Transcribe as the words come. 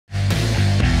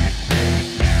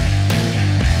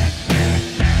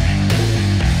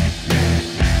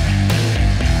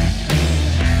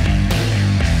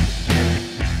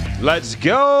Let's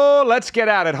go. Let's get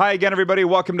at it. Hi again, everybody.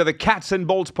 Welcome to the Cats and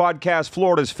Bolts podcast,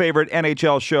 Florida's favorite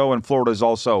NHL show, and Florida's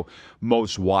also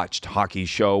most watched hockey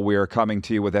show. We are coming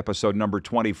to you with episode number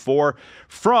 24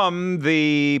 from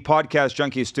the Podcast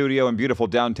Junkie studio in beautiful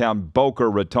downtown Boca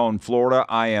Raton, Florida.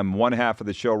 I am one half of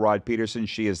the show, Rod Peterson.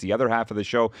 She is the other half of the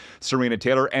show, Sarina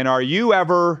Taylor. And are you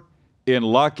ever in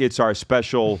luck? It's our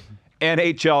special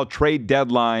NHL trade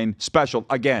deadline special.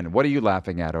 Again, what are you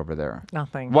laughing at over there?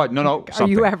 Nothing. What? No, something. Are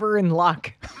you ever in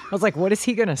luck? I was like, what is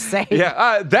he going to say?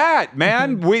 Yeah, that,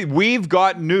 man. We've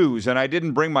got news, and I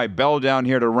didn't bring my bell down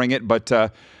here to ring it, but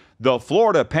the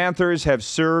Florida Panthers have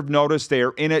served notice. They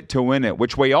are in it to win it,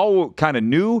 which we all kind of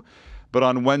knew, but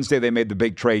on Wednesday they made the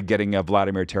big trade getting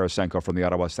Vladimir Tarasenko from the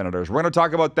Ottawa Senators. We're going to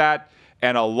talk about that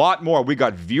and a lot more. We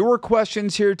got viewer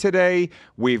questions here today.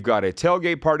 We've got a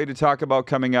tailgate party to talk about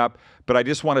coming up. But I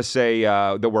just want to say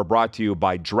that we're brought to you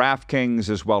by DraftKings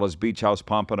as well as Beach House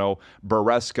Pompano,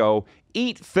 Baresco,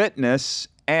 Eat Fitness,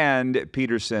 and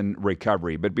Peterson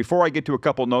Recovery. But before I get to a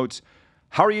couple notes,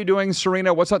 how are you doing,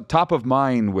 Sarina? What's on top of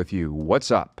mind with you? What's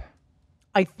up?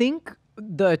 I think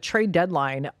the trade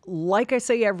deadline, like I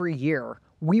say every year,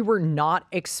 we were not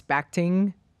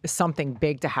expecting something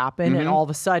big to happen. And all of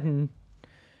a sudden,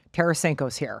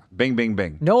 Tarasenko's here. Bing, bing,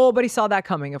 bing. Nobody saw that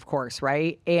coming, of course,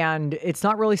 right? And it's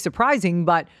not really surprising,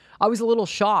 but I was a little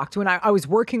shocked when I was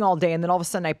working all day and then all of a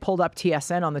sudden I pulled up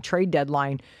TSN on the trade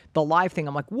deadline, the live thing.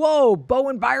 I'm like, whoa, Bo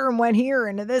and Byron went here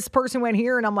and this person went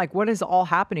here. And I'm like, what is all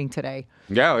happening today?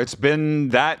 Yeah, it's been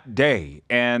that day.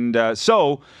 And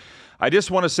so I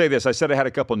just want to say this. I said I had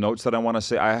a couple notes that I want to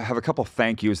say. I have a couple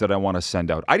thank yous that I want to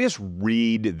send out. I just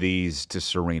read these to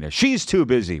Sarina. She's too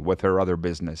busy with her other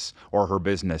business or her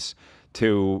business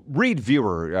to read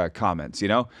viewer comments, you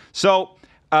know? So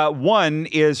one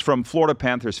is from Florida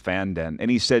Panthers Fan Den,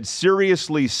 and he said,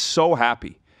 seriously so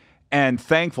happy and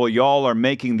thankful y'all are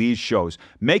making these shows,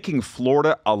 making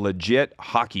Florida a legit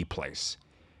hockey place.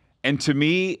 And to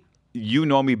me, you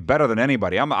know me better than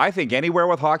anybody. I think anywhere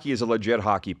with hockey is a legit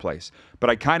hockey place. But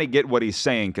I kind of get what he's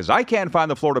saying because I can't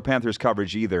find the Florida Panthers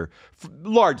coverage either.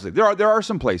 Largely. There are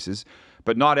some places,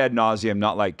 but not ad nauseum,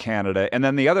 not like Canada. And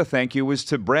then the other thank you was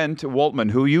to Brent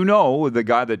Woltman, who you know, the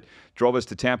guy that drove us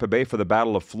to Tampa Bay for the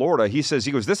Battle of Florida. He says,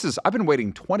 I've been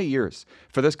waiting 20 years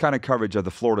for this kind of coverage of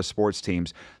the Florida sports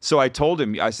teams. So I told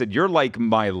him, I said, you're like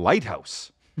my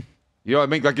lighthouse. You know what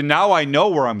I mean? Like now I know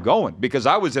where I'm going because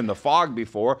I was in the fog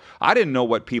before. I didn't know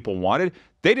what people wanted.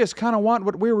 They just kind of want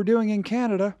what we were doing in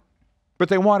Canada, but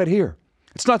they want it here.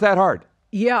 It's not that hard.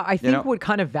 Yeah, I think what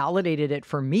kind of validated it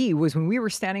for me was when we were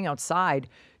standing outside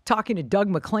talking to Doug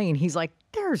McLean. He's like,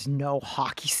 there's no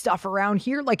hockey stuff around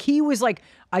here. Like he was like,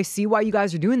 I see why you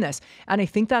guys are doing this. And I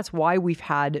think that's why we've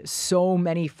had so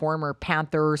many former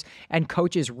Panthers and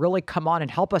coaches really come on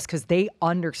and help us because they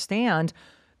understand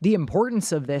the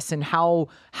importance of this and how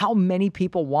many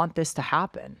people want this to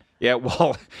happen. Yeah,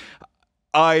 well,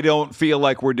 I don't feel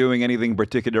like we're doing anything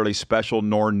particularly special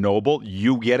nor noble.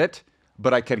 You get it,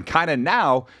 but I can kind of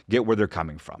now get where they're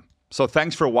coming from. So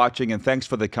thanks for watching and thanks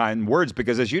for the kind words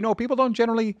because as you know, people don't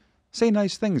generally say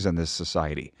nice things in this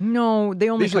society. No, they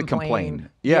only usually complain.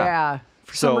 Yeah.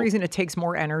 For some reason, it takes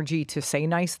more energy to say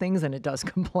nice things than it does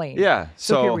complain. Yeah.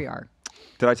 So here we are.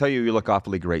 Did I tell you look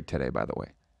awfully great today, by the way?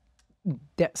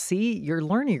 See, you're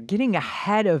learning. You're getting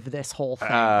ahead of this whole thing.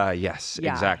 Yes,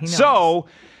 yeah, exactly. So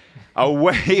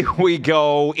away we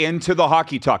go into the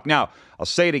hockey talk. Now, I'll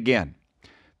say it again.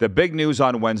 The big news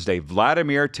on Wednesday,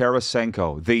 Vladimir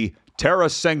Tarasenko, the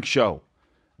Tarasenko Show.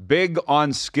 Big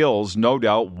on skills, no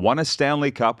doubt. Won a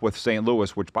Stanley Cup with St.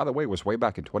 Louis, which, by the way, was way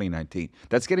back in 2019.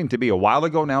 That's getting to be a while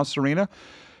ago now, Sarina.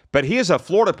 But he is a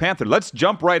Florida Panther. Let's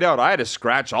jump right out. I had to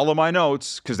scratch all of my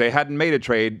notes because they hadn't made a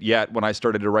trade yet when I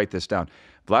started to write this down.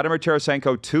 Vladimir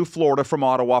Tarasenko to Florida from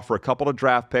Ottawa for a couple of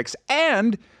draft picks,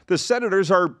 and the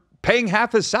Senators are paying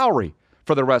half his salary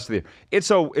for the rest of the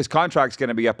year. His contract's going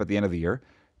to be up at the end of the year.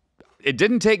 It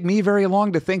didn't take me very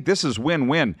long to think this is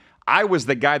win-win. I was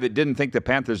the guy that didn't think the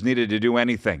Panthers needed to do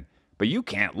anything. But you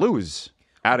can't lose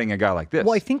adding a guy like this.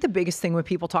 Well, I think the biggest thing when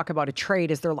people talk about a trade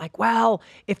is they're like, well,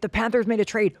 if the Panthers made a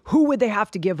trade, who would they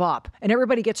have to give up? And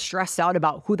everybody gets stressed out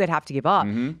about who they'd have to give up.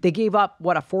 Mm-hmm. They gave up, a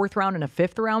 4th round and a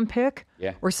 5th round pick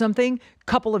or something?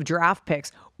 Couple of draft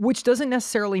picks, which doesn't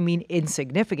necessarily mean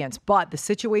insignificance. But the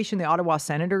situation the Ottawa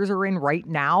Senators are in right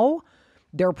now,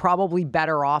 they're probably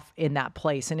better off in that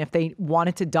place. And if they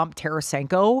wanted to dump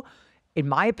Tarasenko, in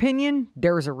my opinion,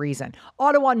 there's a reason.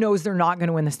 Ottawa knows they're not going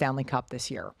to win the Stanley Cup this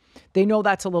year. They know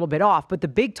that's a little bit off, but the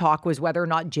big talk was whether or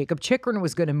not Jacob Chychrun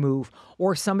was going to move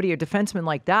or somebody, a defenseman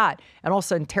like that. And all of a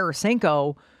sudden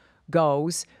Tarasenko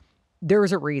goes,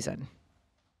 there's a reason.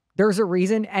 There's a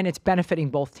reason, and it's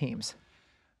benefiting both teams.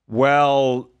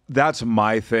 Well, that's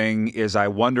my thing, is I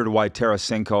wondered why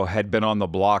Tarasenko had been on the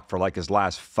block for like his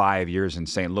last 5 years in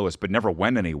St. Louis, but never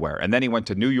went anywhere. And then he went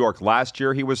to New York last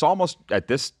year. He was almost at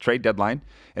this trade deadline,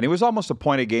 and he was almost a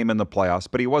point a game in the playoffs,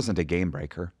 but he wasn't a game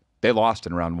breaker. They lost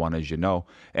in round 1, as you know.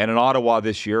 And in Ottawa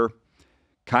this year,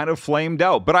 kind of flamed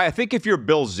out. But I think if you're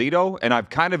Bill Zito, and I've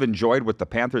kind of enjoyed what the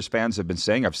Panthers fans have been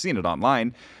saying, I've seen it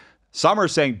online. Some are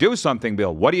saying, do something,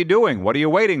 Bill. What are you doing? What are you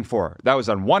waiting for? That was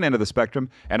on one end of the spectrum.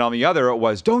 And on the other, it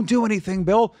was, don't do anything,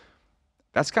 Bill.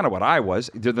 That's kind of what I was.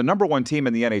 They're the number 1 team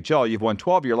in the NHL. You've won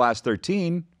 12 of your last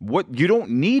 13. You don't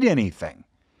need anything.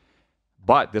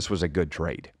 But this was a good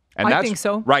trade. And I think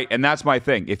so. Right, and that's my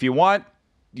thing. If you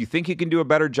think you can do a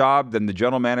better job than the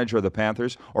general manager of the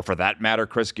Panthers, or for that matter,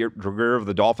 Chris Greer of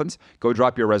the Dolphins, go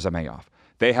drop your resume off.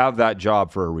 They have that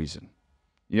job for a reason.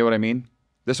 You know what I mean?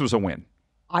 This was a win.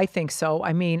 I think so.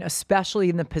 I mean, especially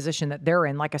in the position that they're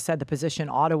in. Like I said, the position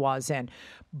Ottawa's in.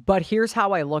 But here's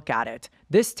how I look at it.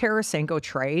 This Tarasenko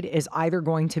trade is either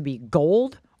going to be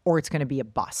gold or it's going to be a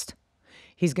bust.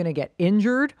 He's going to get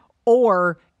injured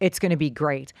or it's going to be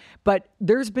great. But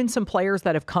there's been some players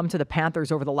that have come to the Panthers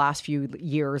over the last few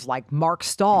years, like Mark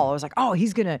Stahl. I was like, oh, this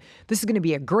is going to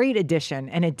be a great addition.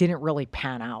 And it didn't really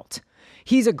pan out.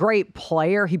 He's a great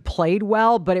player. He played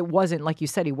well, but it wasn't, like you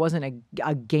said, he wasn't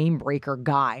a game breaker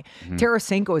guy.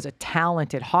 Tarasenko is a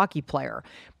talented hockey player.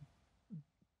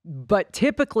 But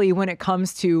typically when it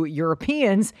comes to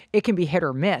Europeans, it can be hit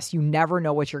or miss. You never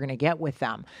know what you're going to get with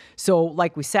them. So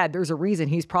like we said, there's a reason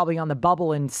he's probably on the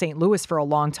bubble in St. Louis for a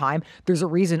long time. There's a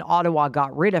reason Ottawa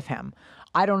got rid of him.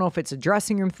 I don't know if it's a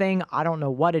dressing room thing. I don't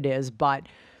know what it is, but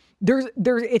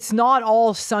it's not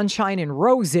all sunshine and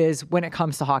roses when it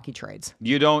comes to hockey trades.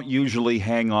 You don't usually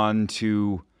hang on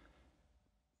to...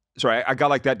 Sorry, a guy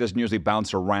like that doesn't usually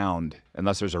bounce around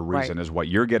unless there's a reason, is what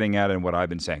you're getting at and what I've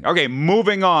been saying. Okay,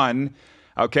 moving on.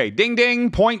 Okay, ding,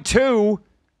 ding, point 2.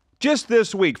 Just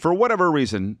this week, for whatever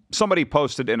reason, somebody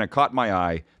posted, and it caught my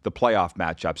eye, the playoff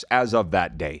matchups as of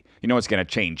that day. You know it's going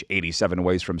to change 87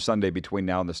 ways from Sunday between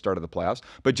now and the start of the playoffs,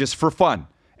 but just for fun.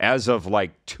 As of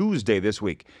like Tuesday this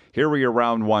week, here are your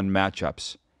round 1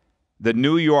 matchups. The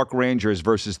New York Rangers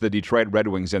versus the Detroit Red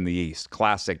Wings in the East.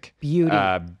 Classic. Beauty.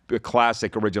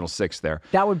 Classic original 6 there.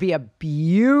 That would be a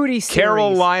beauty series.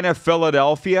 Carolina,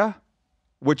 Philadelphia,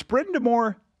 which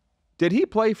Brindamore, did he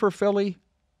play for Philly?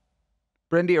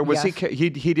 Brindy, or was he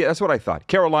did? That's what I thought.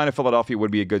 Carolina, Philadelphia would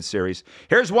be a good series.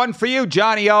 Here's one for you,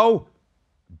 Johnny O.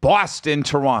 Boston,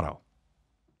 Toronto.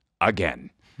 Again.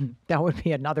 That would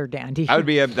be another dandy.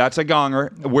 That's a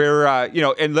gonger. We're,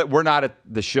 and we're not at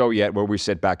the show yet where we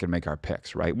sit back and make our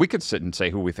picks, right? We could sit and say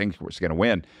who we think was going to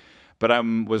win, but I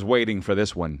was waiting for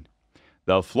this one.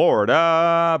 The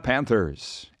Florida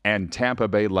Panthers and Tampa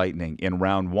Bay Lightning in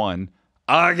round 1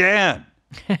 again,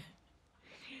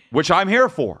 which I'm here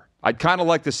for. I'd kind of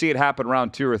like to see it happen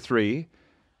round 2 or 3.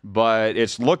 But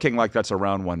it's looking like that's a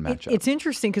round 1 matchup. It's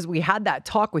interesting because we had that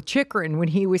talk with Chikrin when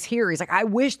he was here. He's like, I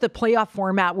wish the playoff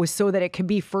format was so that it could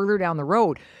be further down the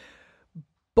road.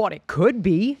 But it could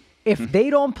be if they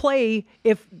don't play,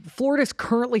 if Florida's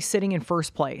currently sitting in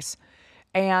first place.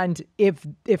 And if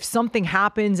something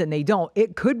happens and they don't,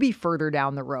 it could be further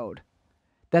down the road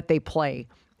that they play.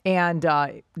 And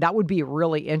that would be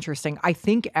really interesting. I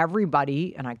think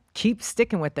everybody, and I keep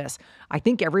sticking with this, I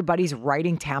think everybody's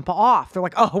writing Tampa off. They're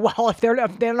like, oh, well, if they're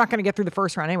not going to get through the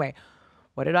first round anyway.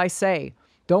 What did I say?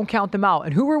 Don't count them out.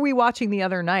 And who were we watching the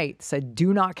other night? Said,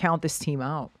 do not count this team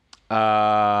out.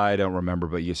 I don't remember,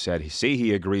 but you said, see,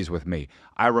 he agrees with me.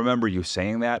 I remember you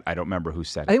saying that. I don't remember who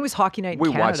said it. I think it was Hockey Night in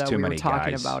Canada. Watched too many we were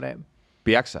talking guys. About it.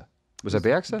 Bieksa. Was it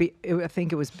Bieksa? I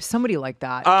think it was somebody like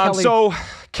that. So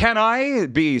can I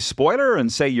be spoiler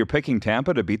and say you're picking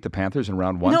Tampa to beat the Panthers in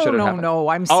round 1? No.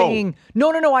 I'm saying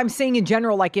I'm saying in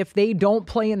general, like if they don't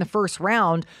play in the first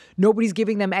round, nobody's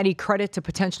giving them any credit to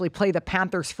potentially play the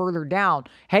Panthers further down.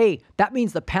 Hey, that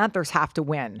means the Panthers have to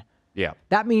win. Yeah.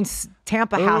 That means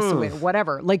Tampa has to win.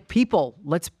 Whatever. Like people,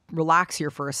 let's relax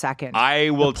here for a second.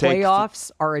 I will take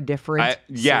playoffs are a different.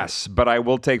 Yes, but I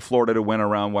will take Florida to win a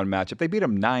round 1 matchup. They beat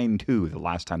them 9-2 the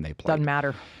last time they played. Doesn't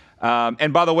matter.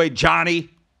 And by the way, Johnny,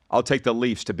 I'll take the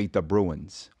Leafs to beat the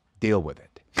Bruins. Deal with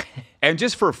it. And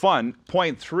just for fun,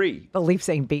 point 3. The Leafs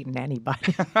ain't beating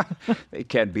anybody. They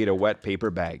can't beat a wet paper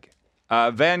bag.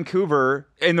 Vancouver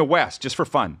in the West, just for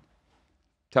fun.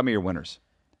 Tell me your winners.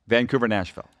 Vancouver,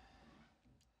 Nashville.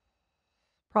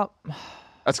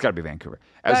 That's got to be Vancouver.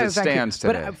 As it stands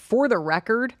today. But for the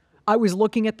record, I was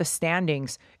looking at the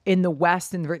standings in the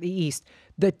West and the East.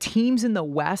 The teams in the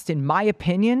West, in my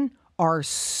opinion, are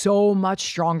so much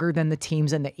stronger than the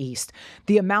teams in the East.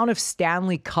 The amount of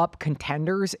Stanley Cup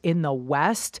contenders in the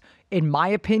West, in my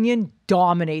opinion,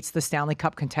 dominates the Stanley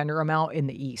Cup contender amount in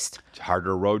the East. It's a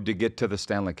harder road to get to the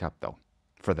Stanley Cup, though,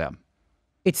 for them.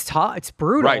 It's tough. It's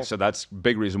brutal. Right, so that's a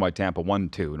big reason why Tampa won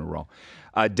 2 in a row.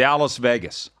 Dallas,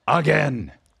 Vegas,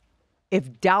 again.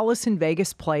 If Dallas and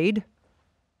Vegas played,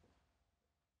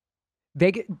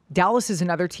 Dallas is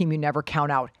another team you never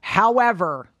count out.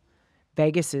 However,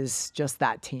 Vegas is just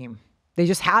that team. They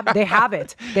have it.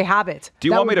 They have it. Do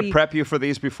you want me to prep you for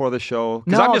these before the show?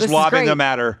 Because No, I'm just this is lobbing great. them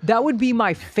at her. That would be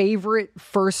my favorite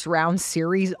first round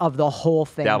series of the whole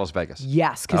thing. Dallas, Vegas.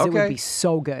 Yes, because it would Okay. be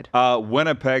so good.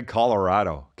 Winnipeg,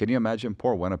 Colorado. Can you imagine?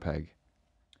 Poor Winnipeg.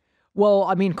 Well,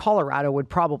 I mean, Colorado would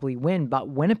probably win, but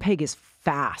Winnipeg is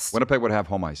fast. Winnipeg would have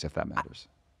home ice if that matters.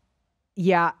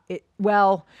 Yeah. Is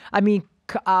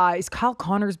Kyle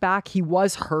Connors back? He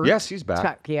was hurt. Yes, he's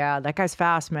back. Yeah, that guy's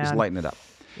fast, man. Just lighten it up.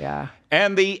 Yeah.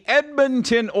 And the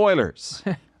Edmonton Oilers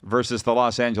versus the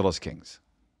Los Angeles Kings.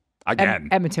 Again.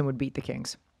 Edmonton would beat the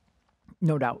Kings.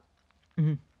 No doubt.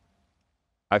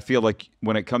 I feel like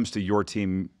when it comes to your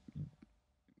team,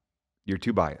 you're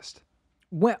too biased.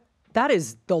 Well, that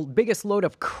is the biggest load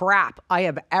of crap I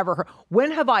have ever heard.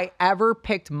 When have I ever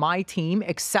picked my team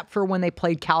except for when they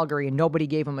played Calgary and nobody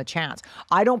gave them a chance?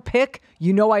 I don't pick.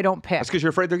 You know I don't pick. That's because you're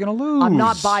afraid they're going to lose. I'm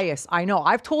not biased. I know.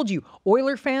 I've told you,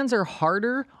 Oiler fans are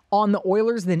harder on the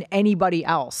Oilers than anybody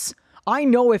else. I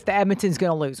know if the Edmonton's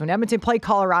going to lose. When Edmonton played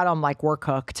Colorado, I'm like, we're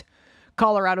cooked.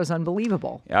 Colorado's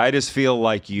unbelievable. I just feel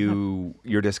like you're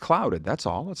just clouded. That's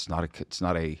all. It's not a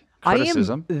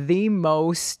criticism. I am the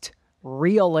most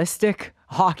realistic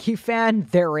hockey fan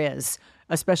there is,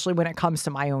 especially when it comes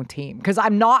to my own team, because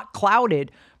I'm not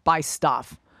clouded by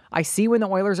stuff. I see when the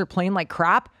Oilers are playing like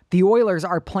crap. The Oilers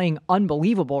are playing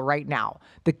unbelievable right now.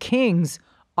 The Kings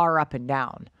are up and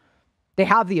down. They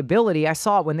have the ability. I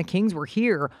saw it when the Kings were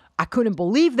here. I couldn't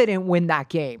believe they didn't win that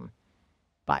game.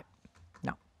 But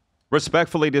no.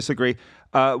 Respectfully disagree.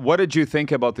 What did you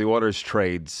think about the Oilers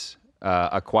trades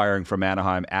acquiring from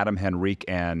Anaheim Adam Henrique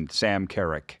and Sam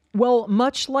Carrick? Well,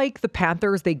 much like the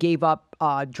Panthers, they gave up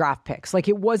draft picks. Like,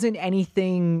 it wasn't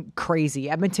anything crazy.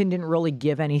 Edmonton didn't really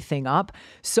give anything up.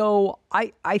 So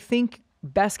I think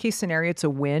best case scenario, it's a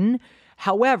win.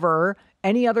 However,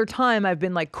 any other time I've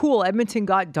been like, cool, Edmonton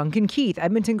got Duncan Keith.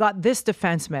 Edmonton got this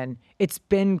defenseman. It's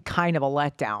been kind of a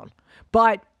letdown.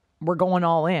 But we're going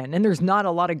all in. And there's not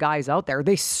a lot of guys out there.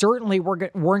 They certainly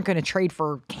weren't going to trade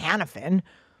for Canafin.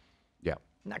 Yeah.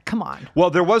 Now, come on.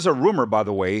 Well, there was a rumor, by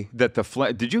the way, that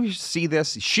did you see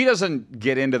this? She doesn't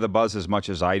get into the buzz as much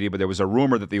as I do, but there was a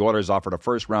rumor that the Oilers offered a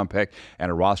first-round pick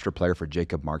and a roster player for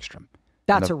Jacob Markstrom.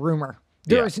 That's a rumor.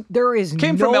 There is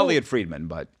Came from Elliot Friedman,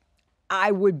 but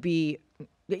I would be,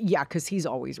 yeah, because he's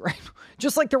always right.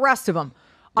 Just like the rest of them.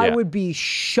 Yeah. I would be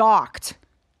shocked.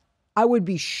 I would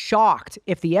be shocked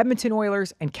if the Edmonton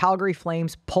Oilers and Calgary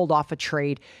Flames pulled off a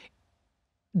trade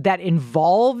that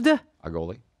involved a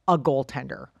goalie. A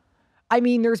goaltender. I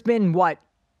mean, there's been, 1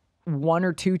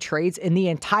 or 2 trades in the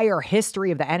entire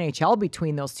history of the NHL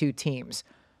between those two teams.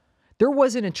 There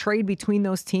wasn't a trade between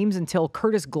those teams until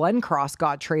Curtis Glencross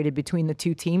got traded between the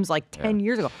two teams like 10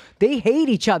 years ago. They hate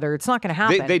each other. It's not going to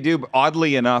happen. They do.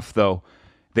 Oddly enough, though,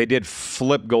 they did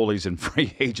flip goalies in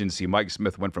free agency. Mike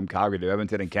Smith went from Calgary to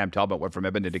Edmonton, and Cam Talbot went from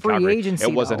Edmonton to Calgary. Free agency,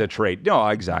 it wasn't though. a trade. No,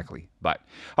 exactly. But,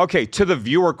 okay, to the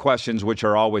viewer questions, which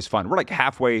are always fun. We're like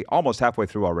almost halfway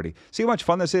through already. See how much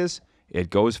fun this is? It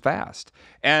goes fast.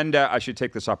 And I should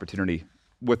take this opportunity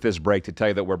with this break to tell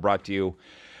you that we're brought to you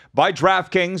by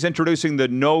DraftKings, introducing the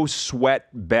no sweat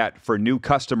bet for new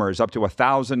customers up to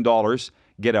 $1,000.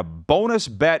 Get a bonus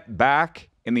bet back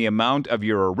in the amount of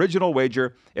your original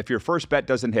wager if your first bet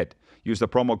doesn't hit. Use the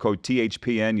promo code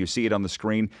THPN. You see it on the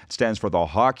screen. It stands for the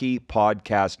Hockey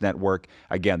Podcast Network.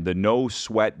 Again, the no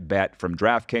sweat bet from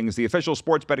DraftKings, the official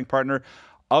sports betting partner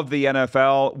of the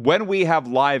NFL. When we have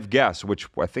live guests, which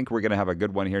I think we're going to have a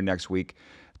good one here next week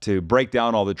to break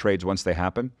down all the trades once they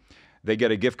happen, they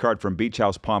get a gift card from Beach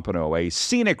House Pompano, a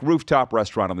scenic rooftop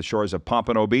restaurant on the shores of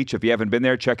Pompano Beach. If you haven't been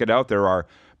there, check it out. They're our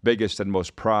biggest and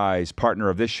most prized partner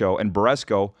of this show. And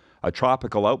Beresco, a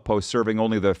tropical outpost serving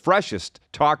only the freshest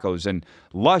tacos and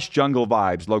lush jungle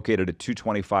vibes, located at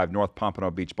 225 North Pompano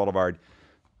Beach Boulevard.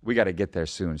 We got to get there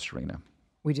soon, Sarina.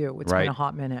 We do. It's been a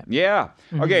hot minute. Yeah.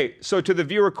 Mm-hmm. Okay, so to the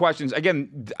viewer questions.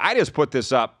 Again, I just put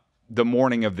this up the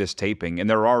morning of this taping, and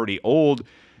they're already old.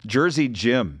 Jersey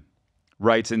Jim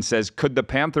writes and says, could the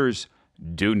Panthers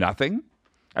do nothing?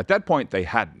 At that point, they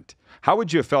hadn't. How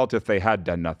would you have felt if they had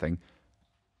done nothing?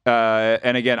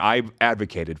 And again, I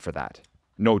advocated for that.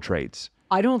 No trades.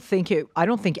 I don't think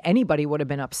anybody would have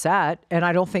been upset, and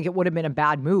I don't think it would have been a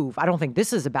bad move. I don't think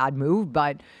this is a bad move,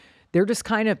 but they're just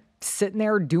kind of sitting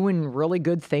there doing really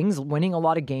good things, winning a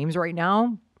lot of games right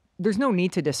now. There's no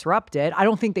need to disrupt it. I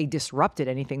don't think they disrupted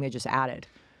anything. They just added.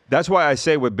 That's why I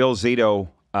say with Bill Zito,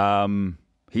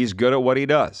 he's good at what he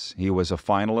does. He was a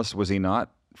finalist, was he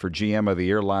not, for GM of the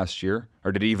Year last year?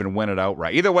 Or did he even win it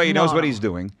outright? Either way, he knows what he's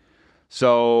doing.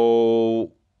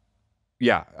 So,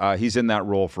 yeah, he's in that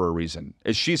role for a reason.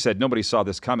 As she said, nobody saw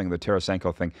this coming, the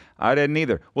Tarasenko thing. I didn't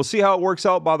either. We'll see how it works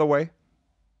out, by the way.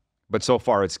 But so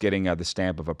far, it's getting the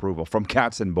stamp of approval from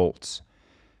Cats and Bolts.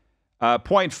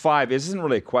 Point 5, this isn't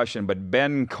really a question, but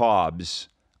Ben Cobbs,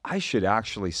 I should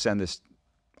actually send this.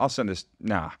 I'll send this.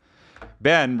 Nah.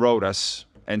 Ben wrote us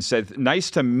and said, nice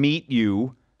to meet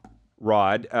you,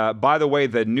 Rod. By the way,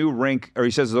 the new rink, or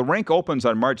he says the rink opens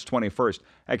on March 21st.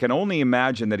 I can only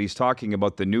imagine that he's talking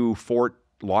about the new Fort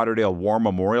Lauderdale War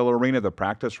Memorial Arena, the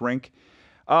practice rink.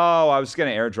 Oh, I was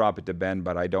going to airdrop it to Ben,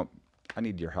 but I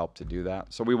need your help to do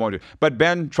that, so we won't do it. But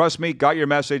Ben, trust me, got your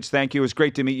message. Thank you. It was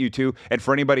great to meet you too. And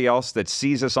for anybody else that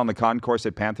sees us on the concourse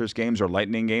at Panthers games or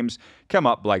Lightning games, come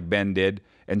up like Ben did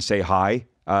and say hi.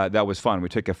 That was fun. We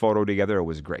took a photo together. It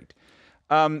was great.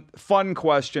 Fun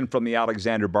question from the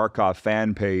Alexander Barkov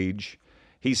fan page.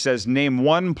 He says, name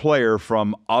one player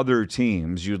from other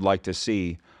teams you'd like to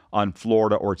see on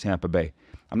Florida or Tampa Bay.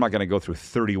 I'm not going to go through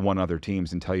 31 other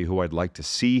teams and tell you who I'd like to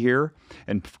see here.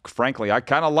 And frankly, I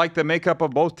kind of like the makeup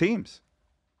of both teams.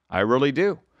 I really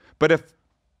do. But do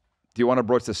you want to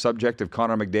broach the subject of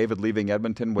Connor McDavid leaving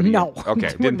Edmonton? No. Okay,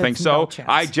 didn't think so. No,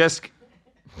 I just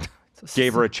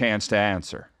gave her a chance to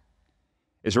answer.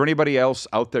 Is there anybody else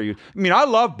out there? I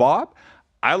love Bob.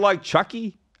 I like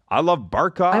Chucky. I love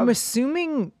Barkov. I'm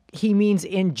assuming he means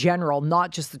in general,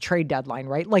 not just the trade deadline,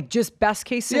 right? Like just best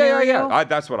case scenario? Yeah.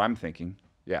 That's what I'm thinking.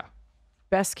 Yeah.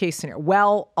 Best case scenario.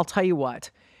 Well, I'll tell you what.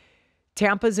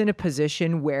 Tampa's in a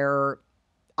position where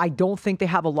I don't think they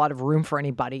have a lot of room for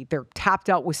anybody. They're tapped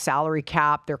out with salary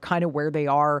cap. They're kind of where they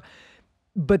are.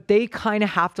 But they kind of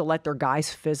have to let their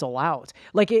guys fizzle out.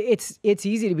 Like it's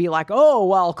easy to be like, oh,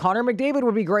 well, Connor McDavid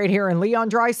would be great here and Leon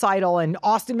Draisaitl and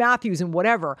Austin Matthews and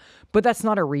whatever. But that's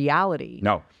not a reality.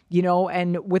 No.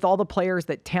 And with all the players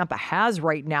that Tampa has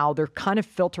right now, they're kind of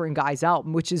filtering guys out,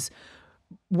 which is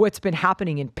what's been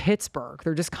happening in Pittsburgh.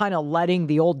 They're just kind of letting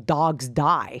the old dogs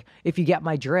die, if you get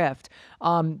my drift.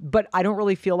 But I don't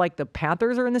really feel like the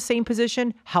Panthers are in the same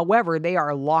position. However, they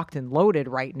are locked and loaded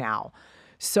right now.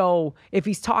 So if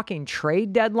he's talking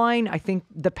trade deadline, I think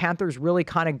the Panthers really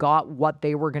kind of got what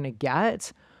they were going to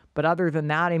get. But other than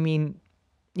that,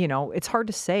 it's hard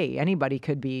to say.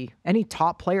 Any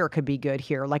top player could be good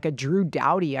here. Like a Drew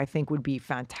Doughty, I think would be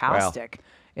fantastic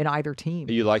in either team.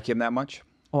 You like him that much?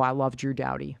 Oh, I love Drew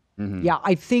Doughty. Mm-hmm. Yeah,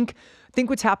 I think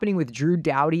what's happening with Drew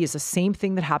Doughty is the same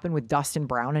thing that happened with Dustin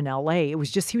Brown in LA. He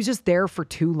was just there for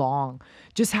too long.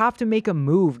 Just have to make a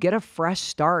move, get a fresh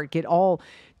start,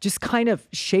 just kind of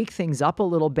shake things up a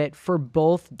little bit for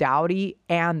both Doughty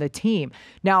and the team.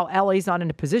 Now, LA's not in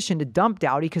a position to dump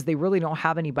Doughty because they really don't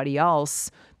have anybody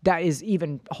else that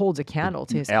even holds a candle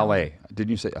to his LA. Didn't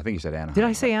you say? I think you said Anaheim. Did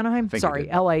I say Anaheim? Sorry,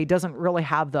 LA doesn't really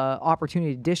have the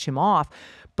opportunity to dish him off.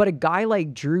 But a guy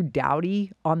like Drew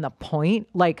Doughty on the point,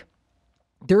 like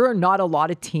there are not a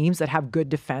lot of teams that have good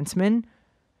defensemen.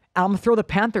 I'm going to throw the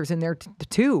Panthers in there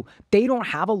too. They don't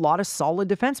have a lot of solid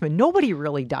defensemen. Nobody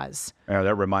really does. Yeah,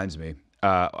 that reminds me.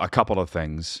 A couple of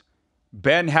things.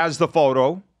 Ben has the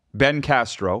photo, Ben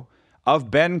Castro,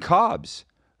 of Ben Cobbs,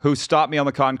 who stopped me on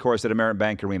the concourse at American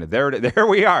Bank Arena. There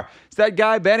we are. It's that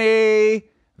guy, Benny.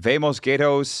 Vamos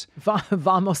Gatos.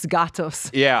 Vamos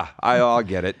Gatos. Yeah, I'll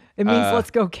get it. It means let's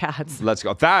go Cats. Let's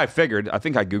go. That I figured. I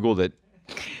think I Googled it.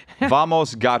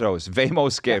 Vamos Gatos.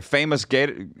 Famous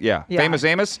Gatos. Yeah. Famous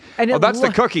Amos. And that's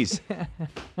the cookies.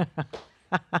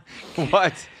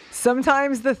 What?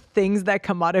 Sometimes the things that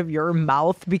come out of your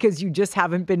mouth because you just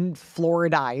haven't been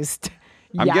Floridized.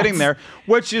 I'm getting there,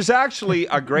 which is actually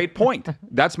a great point.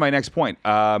 That's my next point.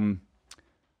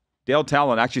 Dale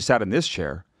Talon actually sat in this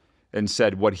chair and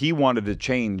said what he wanted to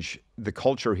change the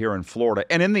culture here in Florida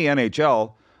and in the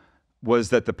NHL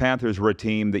was that the Panthers were a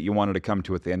team that you wanted to come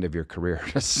to at the end of your career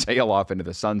to sail off into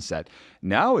the sunset.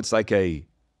 Now it's like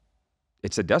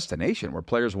it's a destination where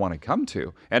players want to come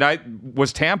to. And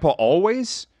was Tampa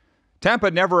always?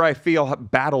 Tampa never, I feel,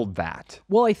 battled that.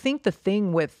 Well, I think the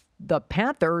thing with the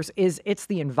Panthers is it's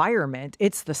the environment.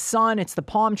 It's the sun. It's the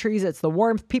palm trees. It's the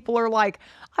warmth. People are like,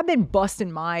 I've been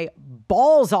busting my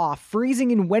balls off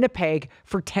freezing in Winnipeg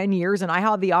for 10 years, and I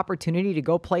had the opportunity to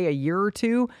go play a year or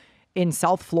two in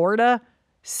South Florida.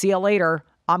 See you later.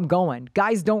 I'm going.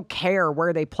 Guys don't care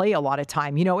where they play a lot of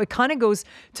time. You know, it kind of goes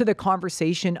to the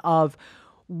conversation of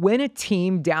when a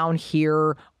team down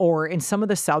here or in some of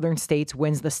the southern states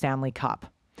wins the Stanley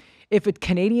Cup. If a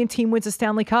Canadian team wins a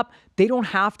Stanley Cup, they don't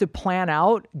have to plan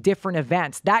out different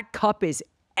events. That cup is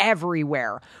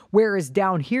everywhere. Whereas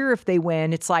down here, if they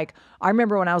win, it's like, I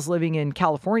remember when I was living in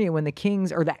California when the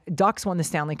Kings or the Ducks won the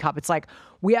Stanley Cup, it's like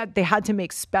they had to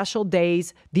make special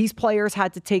days. These players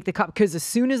had to take the cup because as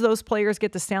soon as those players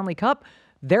get the Stanley Cup,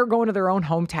 they're going to their own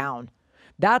hometown.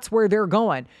 That's where they're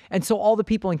going. And so all the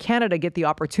people in Canada get the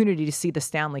opportunity to see the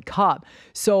Stanley Cup.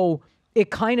 So it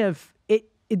kind of,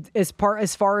 as far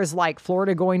as like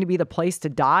Florida going to be the place to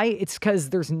die, it's because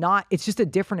it's just a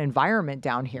different environment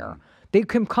down here. They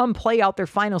can come play out their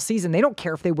final season. They don't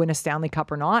care if they win a Stanley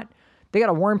Cup or not. They got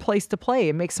a warm place to play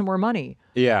and make some more money.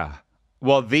 Yeah.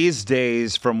 Well, these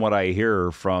days, from what I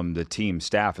hear from the team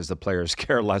staff, is the players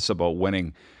care less about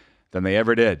winning than they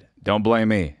ever did. Don't blame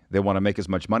me. They want to make as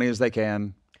much money as they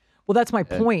can. Well, that's my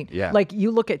point. Yeah. Like,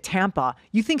 you look at Tampa.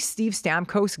 You think Steve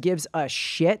Stamkos gives a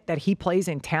shit that he plays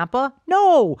in Tampa?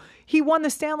 No. He won the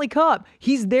Stanley Cup.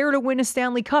 He's there to win a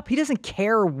Stanley Cup. He doesn't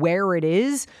care where it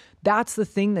is. That's the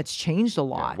thing that's changed a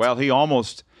lot. Yeah. Well, he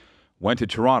almost went to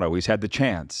Toronto. He's had the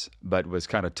chance, but was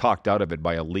kind of talked out of it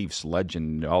by a Leafs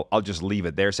legend. I'll just leave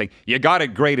it there, saying, you got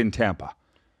it great in Tampa.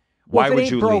 Why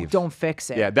would you broke, leave? Don't fix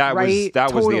it. Yeah, that right?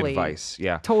 was the advice.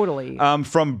 Yeah, totally.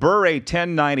 From Burray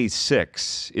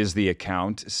 1096 is the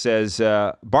account. Says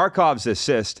Barkov's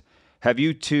assist. Have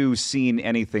you two seen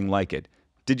anything like it?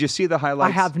 Did you see the highlights?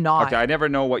 I have not. Okay, I never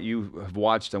know what you have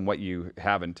watched and what you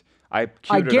haven't. I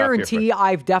guarantee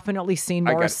I've definitely seen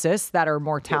more assists that are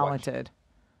more talented.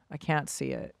 I can't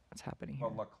see it. What's happening here?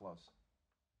 Oh, look close.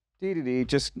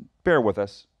 Just bear with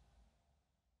us.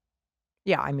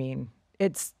 Yeah, I mean,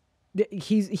 it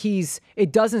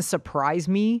doesn't surprise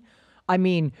me. I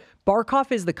mean,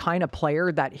 Barkov is the kind of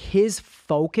player that his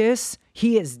focus,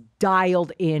 he is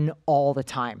dialed in all the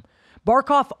time.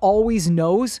 Barkov always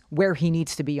knows where he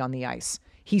needs to be on the ice.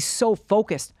 He's so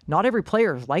focused. Not every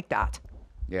player is like that.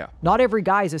 Yeah. Not every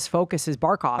guy is as focused as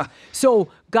Barkov. So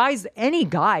guys, any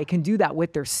guy can do that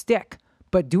with their stick,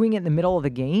 but doing it in the middle of the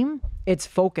game, it's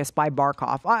focused by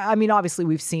Barkov. I mean, obviously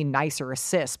we've seen nicer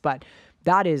assists, but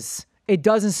it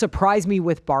doesn't surprise me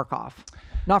with Barkov.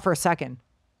 Not for a second.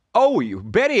 Oh,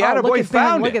 Betty Attaboy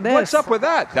found look it. at this. What's up with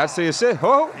that? That's the assist.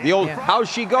 Oh, the old how's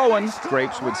she going,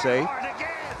 Grapes would say.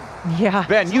 Yeah.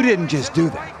 Ben, you didn't just do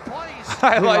that.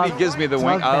 Highlight, he gives me the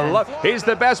wink. He's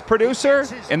the best producer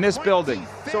in this building.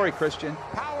 Sorry, Christian.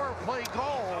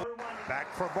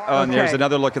 Oh, and there's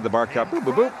another look at the Barkov. Boop,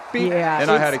 boop, boop, beep. Yeah, and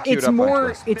I had it queued up.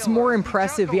 It's more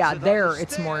impressive. Yeah,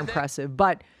 it's more impressive.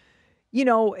 But, you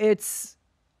know, it's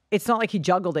not like he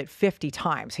juggled it 50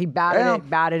 times. He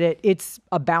batted it. It's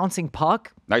a bouncing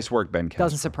puck. Nice work, Ben Casper.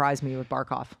 Doesn't surprise me with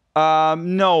Barkov.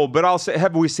 No, but I'll say,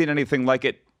 have we seen anything like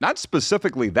it? Not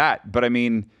specifically that, but I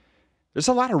mean, there's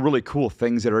a lot of really cool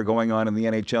things that are going on in the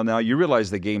NHL now. You realize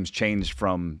the game's changed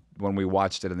from when we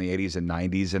watched it in the 80s and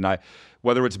 90s. And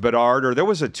whether it's Bedard or there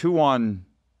was a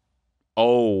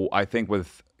 2-on-0, I think,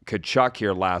 with Tkachuk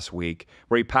here last week,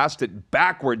 where he passed it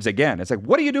backwards again. It's like,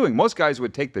 what are you doing? Most guys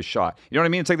would take the shot. You know what I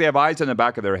mean? It's like they have eyes in the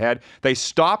back of their head. They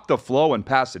stop the flow and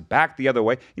pass it back the other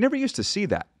way. You never used to see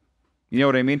that. You know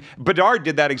what I mean? Bedard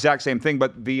did that exact same thing,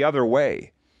 but the other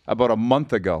way. About a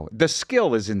month ago. The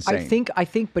skill is insane. I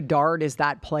think Bedard is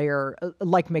that player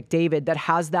like McDavid that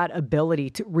has that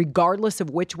ability to, regardless of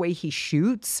which way he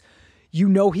shoots, you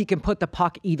know he can put the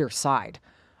puck either side.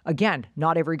 Again,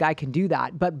 not every guy can do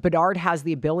that, but Bedard has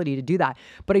the ability to do that.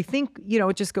 But I think, you know,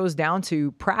 it just goes down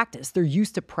to practice. They're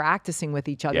used to practicing with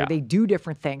each other. Yeah. They do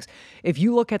different things. If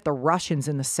you look at the Russians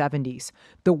in the 70s,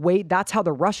 that's how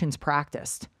the Russians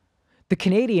practiced. The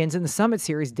Canadians in the Summit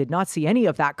Series did not see any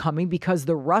of that coming because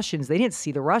the Russians, they didn't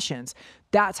see the Russians.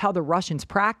 That's how the Russians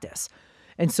practice.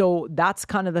 And so that's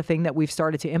kind of the thing that we've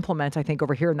started to implement, I think,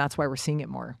 over here, and that's why we're seeing it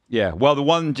more. Yeah, well, the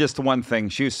one thing,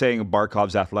 she was saying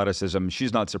Barkov's athleticism,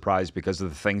 she's not surprised because of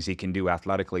the things he can do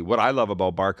athletically. What I love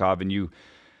about Barkov, and you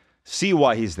see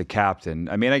why he's the captain.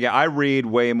 I mean, I read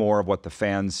way more of what the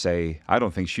fans say. I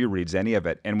don't think she reads any of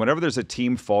it. And whenever there's a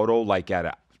team photo, like at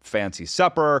a fancy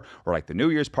supper or like the New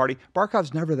Year's party,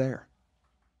 Barkov's never there.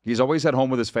 He's always at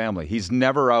home with his family. He's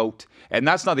never out. And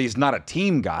that's not that he's not a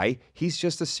team guy. He's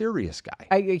just a serious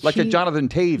guy. Like a Jonathan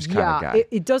Taves kind of guy.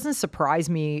 It doesn't surprise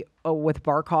me with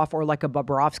Barkov or like a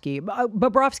Bobrovsky.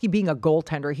 Bobrovsky being a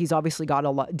goaltender, he's obviously got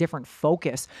a different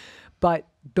focus. But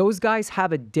those guys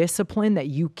have a discipline that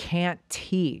you can't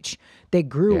teach. They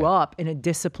grew up in a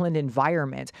disciplined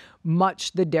environment.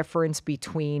 Much the difference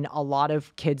between a lot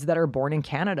of kids that are born in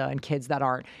Canada and kids that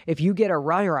aren't. If you get a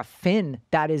Rye or a Finn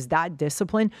that is that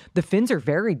disciplined, the Finns are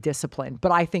very disciplined,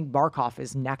 but I think Barkov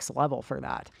is next level for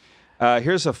that.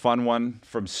 Here's a fun one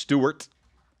from Stuart.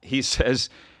 He says,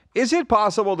 is it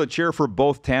possible to cheer for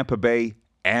both Tampa Bay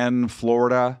and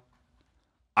Florida?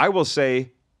 I will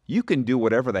say, you can do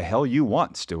whatever the hell you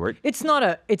want, Stuart. It's not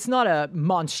a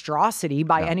monstrosity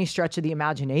by any stretch of the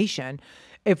imagination.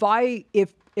 If I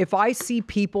see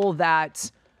people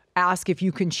that ask if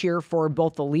you can cheer for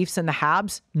both the Leafs and the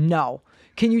Habs, no.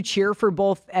 Can you cheer for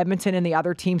both Edmonton and the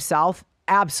other team south?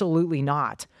 Absolutely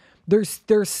not.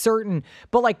 There's certain,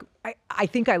 but like I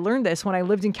think I learned this when I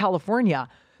lived in California.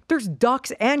 There's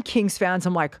Ducks and Kings fans.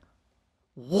 I'm like,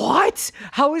 what?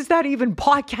 How is that even?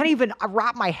 I can't even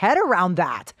wrap my head around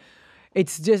that.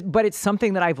 It's just, but it's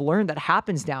something that I've learned that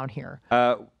happens down here.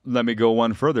 Let me go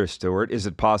one further, Stuart. Is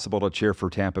it possible to cheer for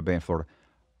Tampa Bay and Florida?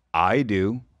 I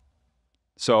do.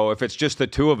 So if it's just the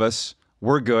two of us,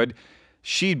 we're good.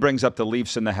 She brings up the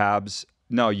Leafs and the Habs.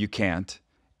 No, you can't.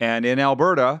 And in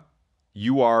Alberta,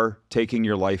 you are taking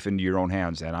your life into your own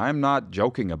hands. And I'm not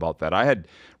joking about that. I had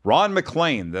Ron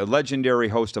McLean, the legendary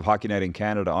host of Hockey Night in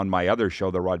Canada, on my other show,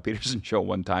 the Rod Peterson Show,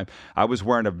 one time. I was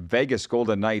wearing a Vegas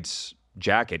Golden Knights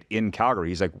jacket in Calgary.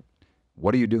 He's like,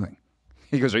 what are you doing?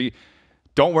 He goes,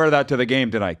 don't wear that to the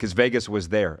game tonight, because Vegas was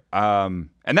there. And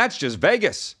that's just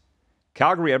Vegas.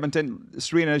 Calgary, Edmonton,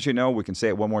 Sarina, as you know, we can say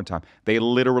it one more time, they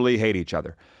literally hate each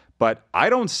other. But I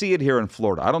don't see it here in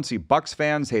Florida. I don't see Bucks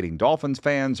fans hating Dolphins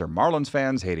fans or Marlins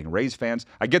fans hating Rays fans.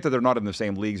 I get that they're not in the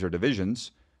same leagues or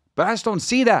divisions, but I just don't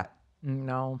see that.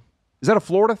 No. Is that a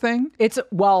Florida thing?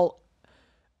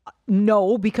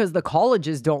 No, because the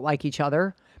colleges don't like each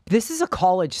other. This is a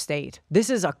college state. This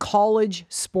is a college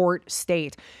sport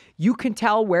state. You can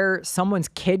tell where someone's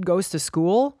kid goes to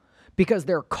school because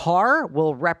their car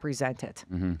will represent it.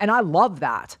 Mm-hmm. And I love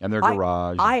that. And their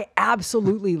garage. I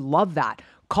absolutely love that.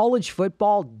 College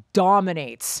football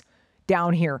dominates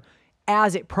down here,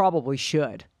 as it probably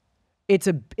should. It's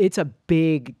a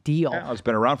big deal. Yeah, it's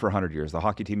been around for 100 years. The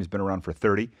hockey team has been around for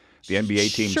 30. The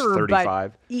NBA team's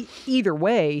 35. But either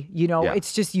way,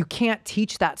 it's just you can't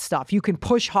teach that stuff. You can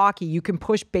push hockey, you can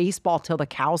push baseball till the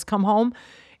cows come home.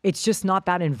 It's just not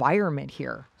that environment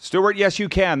here. Stuart, yes, you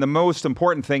can. The most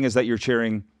important thing is that you're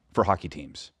cheering for hockey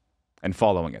teams and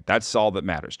following it. That's all that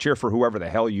matters. Cheer for whoever the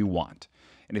hell you want.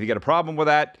 And if you get a problem with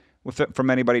that from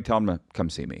anybody, tell them to come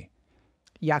see me.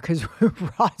 Yeah, because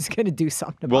Rod's going to do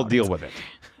something about it. We'll deal with it.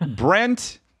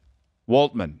 Brent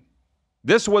Waltman.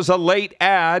 This was a late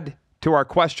add to our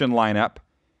question lineup.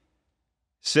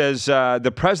 Says,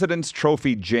 the President's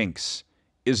Trophy jinx,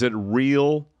 is it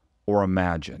real or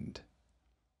imagined?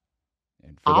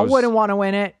 And I wouldn't want to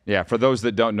win it. Yeah, for those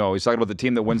that don't know, he's talking about the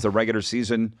team that wins the regular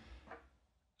season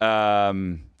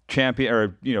champion,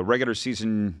 or regular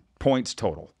season points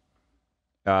total.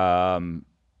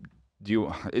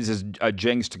 Is this a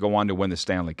jinx to go on to win the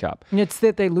Stanley Cup? It's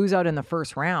that they lose out in the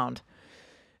first round.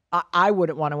 I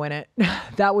wouldn't want to win it.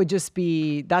 That would just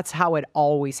be, that's how it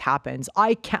always happens.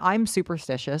 I'm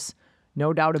superstitious,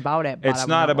 no doubt about it. But it's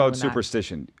not about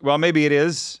superstition. Well, maybe it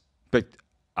is, but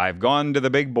I've gone to the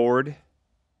big board.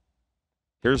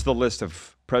 Here's the list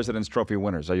of President's Trophy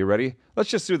winners. Are you ready? Let's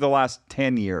just do the last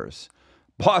 10 years.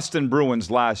 Boston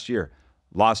Bruins last year,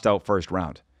 lost out first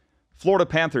round. Florida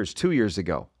Panthers 2 years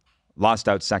ago, lost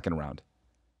out second round.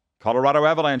 Colorado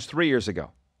Avalanche 3 years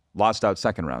ago, lost out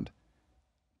second round.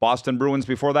 Boston Bruins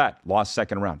before that, lost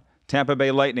second round. Tampa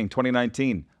Bay Lightning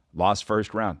 2019, lost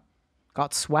first round.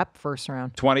 Got swept first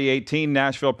round. 2018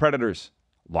 Nashville Predators,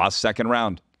 lost second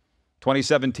round.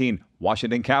 2017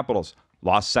 Washington Capitals,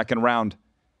 lost second round.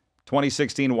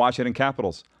 2016 Washington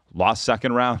Capitals, lost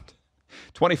second round.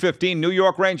 2015 New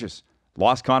York Rangers,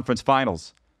 lost conference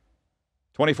finals.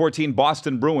 2014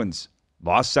 Boston Bruins,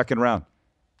 lost second round.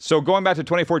 So going back to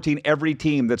 2014, every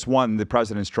team that's won the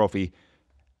President's Trophy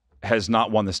has not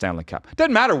won the Stanley Cup.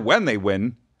 Doesn't matter when they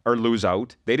win or lose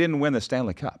out. They didn't win the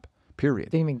Stanley Cup,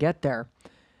 period. Didn't even get there.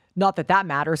 Not that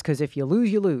matters, because if you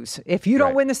lose, you lose. If you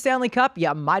don't win the Stanley Cup,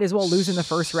 you might as well lose in the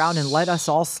first round and let us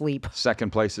all sleep.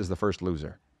 Second place is the first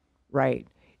loser. Right.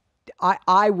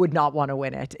 I would not want to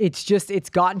win it. It's just, it's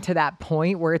gotten to that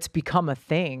point where it's become a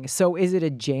thing. So is it a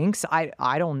jinx?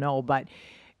 I don't know, but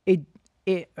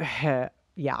yeah,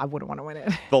 I wouldn't want to win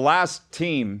it. The last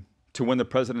team to win the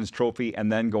President's Trophy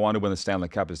and then go on to win the Stanley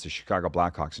Cup is the Chicago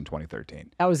Blackhawks in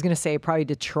 2013. I was going to say probably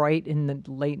Detroit in the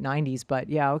late 90s, but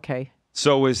yeah, okay.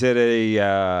 So is it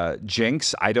a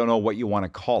jinx? I don't know what you want to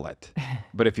call it.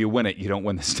 But if you win it, you don't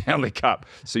win the Stanley Cup.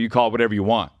 So you call it whatever you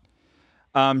want.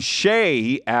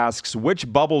 Shay asks,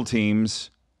 which bubble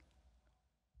teams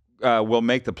will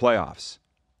make the playoffs?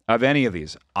 Of any of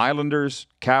these? Islanders,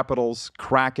 Capitals,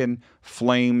 Kraken,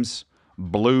 Flames,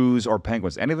 Blues, or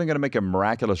Penguins? Anything going to make a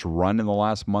miraculous run in the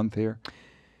last month here?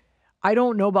 I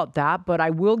don't know about that, but I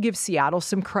will give Seattle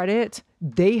some credit.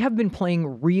 They have been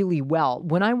playing really well.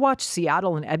 When I watched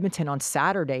Seattle and Edmonton on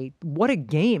Saturday, what a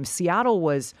game.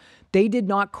 They did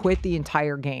not quit the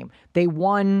entire game. They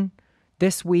won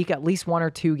this week at least one or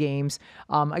two games.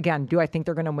 Again, do I think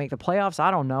they're going to make the playoffs? I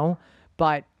don't know,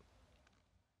 but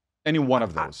any one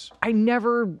of those. I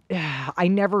never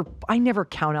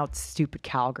count out stupid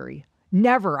Calgary.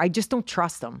 Never. I just don't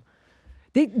trust them.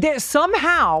 They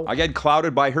somehow. I get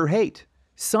clouded by her hate.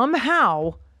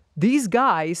 Somehow, these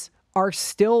guys are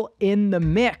still in the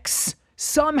mix.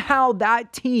 Somehow,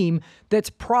 that team that's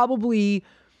probably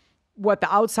what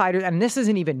the outsiders, and this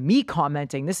isn't even me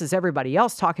commenting, this is everybody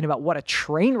else talking about what a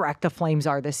train wreck the Flames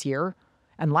are this year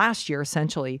and last year,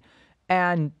 essentially,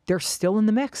 and they're still in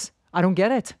the mix. I don't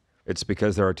get it. It's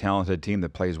because they're a talented team that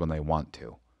plays when they want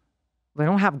to. They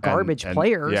don't have garbage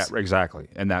players. Yeah, exactly.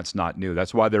 And that's not new.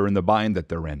 That's why they're in the bind that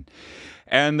they're in.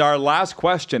 And our last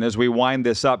question as we wind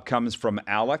this up comes from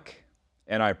Alec,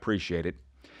 and I appreciate it.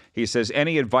 He says,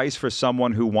 any advice for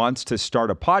someone who wants to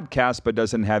start a podcast but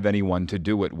doesn't have anyone to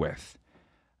do it with?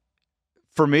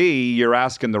 For me, you're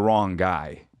asking the wrong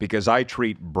guy, because I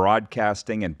treat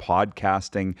broadcasting and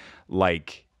podcasting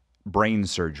like brain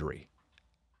surgery.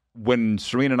 When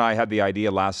Sarina and I had the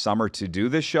idea last summer to do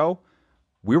this show,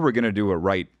 we were going to do it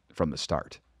right from the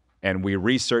start. And we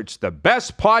researched the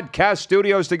best podcast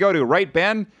studios to go to, right,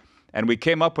 Ben? And we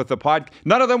came up with the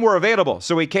None of them were available,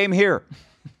 so we came here.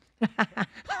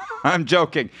 I'm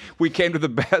joking. We came to the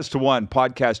best one,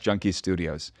 Podcast Junkie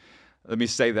Studios. Let me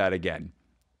say that again.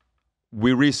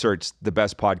 We researched the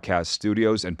best podcast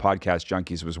studios, and Podcast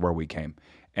Junkies was where we came.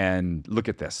 And look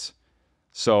at this.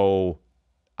 So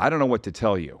I don't know what to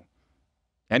tell you.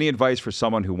 Any advice for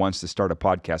someone who wants to start a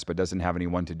podcast but doesn't have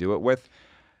anyone to do it with?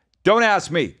 Don't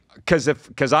ask me, because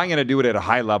I'm going to do it at a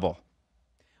high level.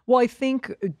 Well, I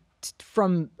think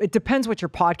it depends what your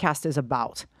podcast is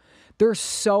about. There's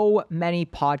so many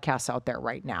podcasts out there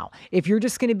right now. If you're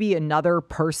just going to be another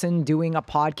person doing a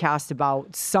podcast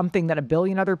about something that a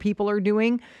billion other people are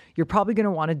doing, you're probably going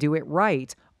to want to do it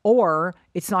right, or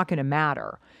it's not going to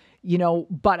matter.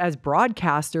 But as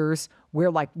broadcasters,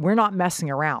 we're not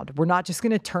messing around. We're not just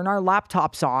going to turn our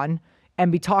laptops on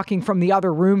and be talking from the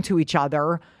other room to each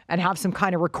other and have some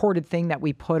kind of recorded thing that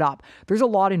we put up. There's a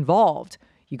lot involved.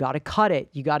 You got to cut it.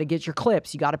 You got to get your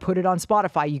clips. You got to put it on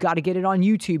Spotify. You got to get it on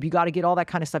YouTube. You got to get all that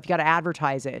kind of stuff. You got to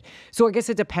advertise it. So I guess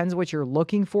it depends what you're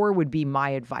looking for would be my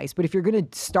advice. But if you're going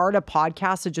to start a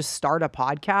podcast to just start a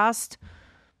podcast,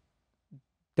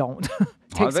 don't.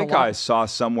 I think I saw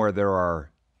somewhere there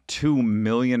are 2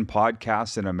 million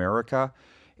podcasts in America.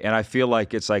 And I feel like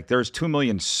there's 2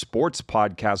 million sports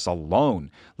podcasts alone,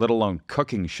 let alone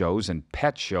cooking shows and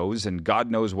pet shows and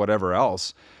God knows whatever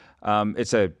else.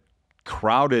 It's a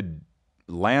crowded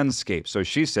landscape. So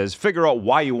she says, figure out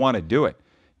why you want to do it.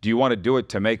 Do you want to do it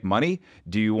to make money?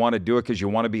 Do you want to do it because you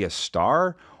want to be a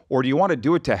star? Or do you want to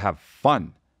do it to have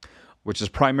fun? Which is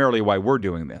primarily why we're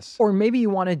doing this. Or maybe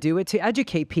you want to do it to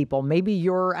educate people. Maybe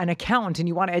you're an accountant and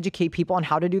you want to educate people on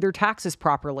how to do their taxes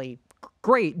properly.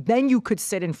 Great. Then you could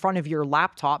sit in front of your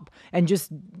laptop and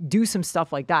just do some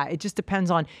stuff like that. It just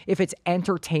depends on if it's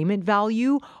entertainment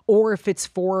value or if it's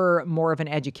for more of an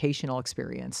educational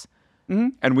experience. Mm-hmm.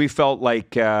 And we felt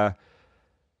like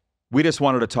we just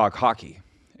wanted to talk hockey.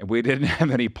 And we didn't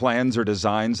have any plans or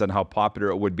designs on how popular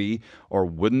it would be or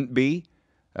wouldn't be.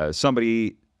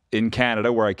 Somebody in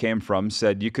Canada, where I came from,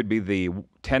 said you could be the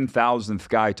 10,000th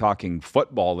guy talking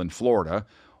football in Florida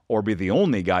or be the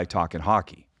only guy talking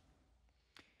hockey.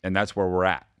 And that's where we're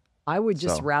at. I would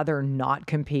just rather not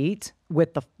compete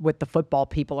with the football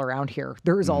people around here.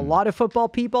 There's a lot of football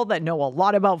people that know a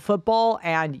lot about football,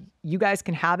 and you guys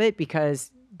can have it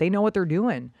because they know what they're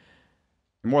doing.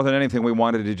 More than anything, we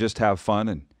wanted to just have fun,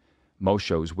 and most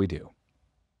shows we do.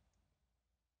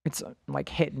 It's like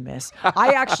hit and miss.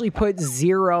 I actually put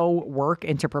zero work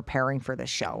into preparing for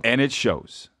this show. And it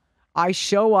shows. I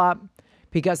show up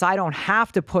because I don't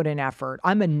have to put in effort.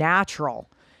 I'm a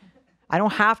natural. I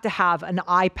don't have to have an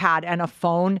iPad and a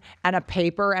phone and a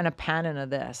paper and a pen and a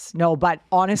this. No, but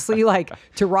honestly,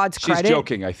 to Rod's credit. She's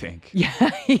joking, I think. Yeah,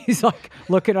 he's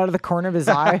looking out of the corner of his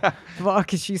eye.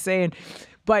 Fuck is she saying?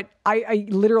 But I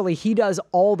literally, he does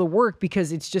all the work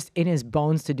because it's just in his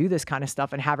bones to do this kind of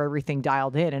stuff and have everything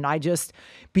dialed in. And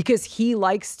because he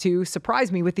likes to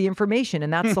surprise me with the information.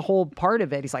 And that's the whole part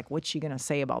of it. He's like, what's she going to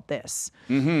say about this?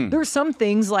 There's some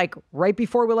things like right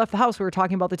before we left the house, we were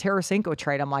talking about the Tarasenko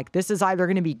trade. I'm like, this is either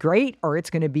going to be great or it's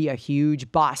going to be a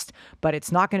huge bust. But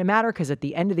it's not going to matter because at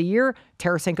the end of the year,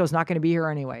 Tarasenko's not going to be here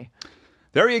anyway.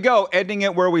 There you go, ending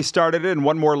it where we started it. And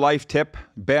one more life tip.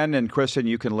 Ben and Kristen,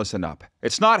 you can listen up.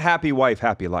 It's not happy wife,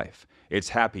 happy life. It's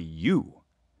happy you,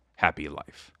 happy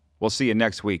life. We'll see you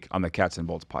next week on the Cats and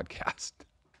Bolts podcast.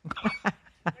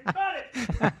 I got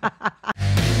it!